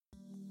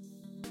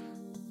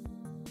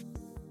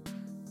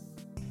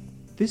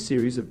This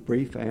series of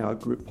brief AR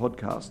Group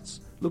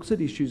podcasts looks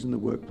at issues in the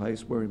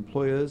workplace where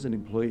employers and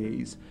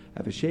employees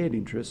have a shared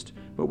interest,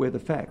 but where the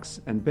facts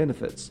and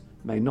benefits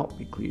may not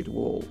be clear to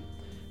all.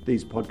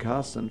 These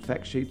podcasts and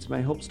fact sheets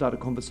may help start a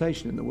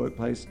conversation in the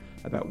workplace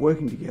about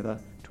working together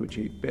to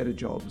achieve better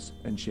jobs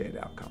and shared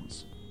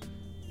outcomes.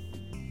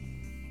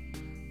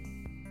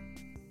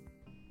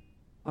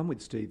 I'm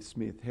with Steve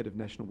Smith, Head of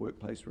National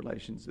Workplace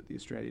Relations at the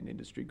Australian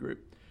Industry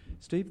Group.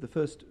 Steve, the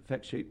first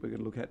fact sheet we're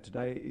going to look at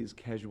today is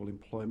casual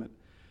employment.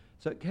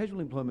 So casual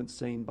employment's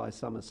seen by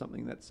some as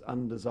something that's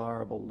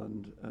undesirable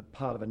and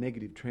part of a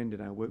negative trend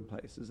in our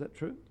workplace. Is that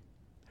true?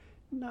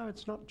 No,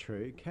 it's not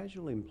true.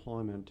 Casual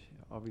employment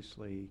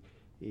obviously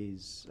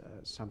is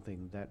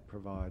something that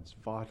provides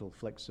vital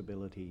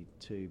flexibility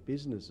to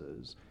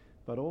businesses,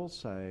 but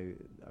also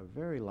a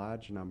very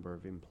large number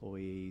of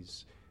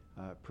employees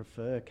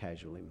prefer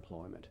casual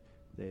employment.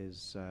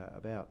 There's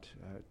about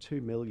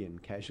 2 million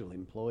casual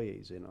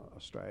employees in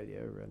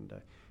Australia, and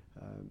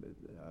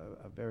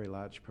a very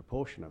large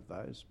proportion of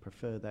those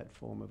prefer that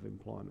form of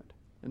employment.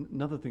 And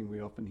another thing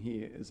we often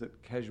hear is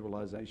that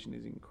casualisation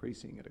is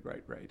increasing at a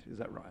great rate. Is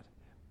that right?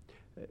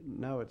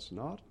 No, it's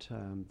not.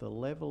 The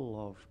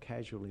level of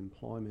casual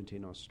employment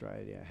in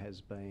Australia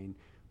has been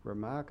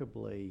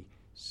remarkably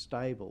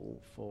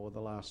stable for the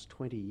last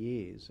 20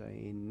 years.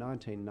 In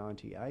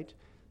 1998,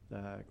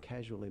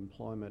 casual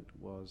employment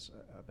was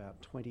about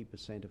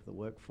 20% of the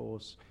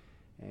workforce,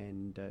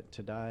 and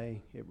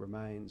today it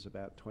remains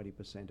about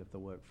 20% of the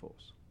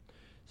workforce.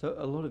 So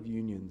a lot of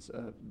unions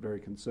are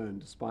very concerned,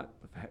 despite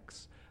the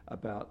facts,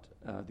 about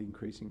the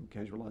increasing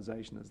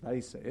casualisation as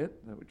they see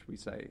it, which we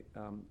say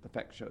the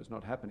fact shows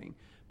not happening.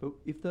 But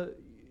if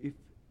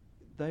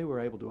they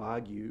were able to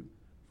argue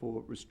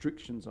for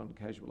restrictions on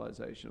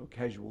casualisation or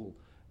casual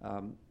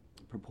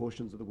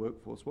proportions of the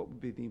workforce, what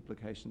would be the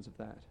implications of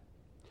that?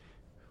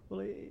 Well,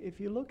 if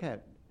you look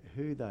at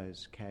who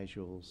those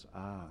casuals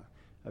are,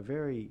 a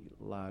very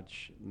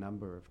large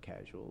number of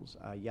casuals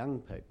are young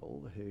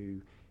people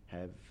who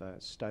have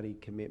study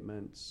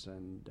commitments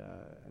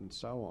and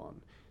so on.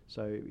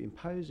 So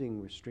imposing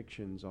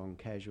restrictions on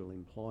casual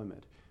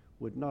employment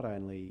would not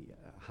only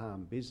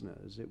harm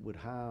business, it would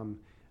harm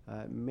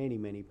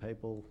many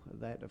people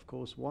that, of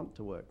course, want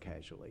to work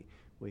casually.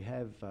 We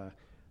have a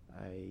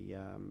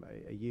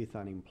youth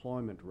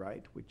unemployment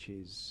rate which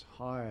is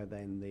higher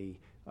than the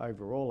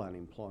overall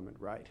unemployment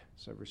rate.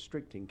 So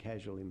restricting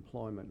casual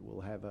employment will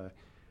have a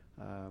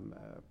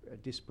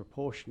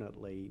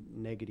disproportionately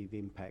negative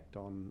impact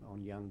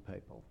on young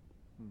people.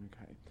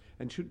 Okay.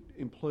 And should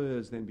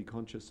employers then be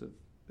conscious of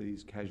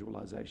these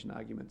casualisation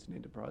arguments in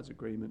enterprise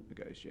agreement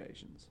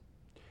negotiations?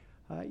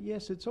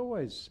 Yes, it's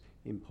always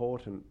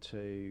important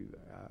to,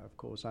 of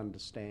course,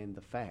 understand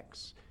the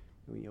facts.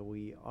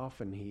 We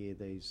often hear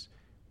these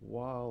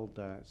wild,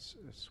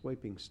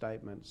 sweeping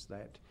statements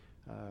that,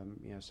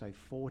 say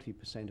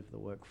 40% of the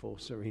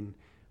workforce are in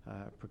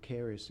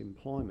precarious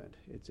employment.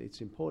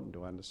 It's important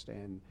to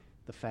understand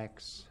the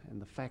facts,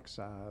 and the facts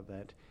are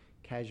that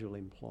casual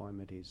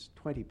employment is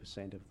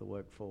 20% of the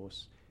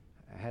workforce,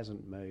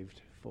 hasn't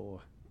moved for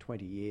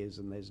 20 years,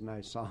 and there's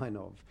no sign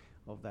of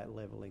that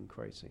level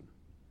increasing.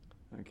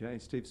 Okay,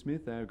 Steve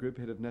Smith, our Group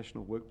Head of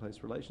National Workplace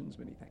Relations,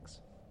 many thanks.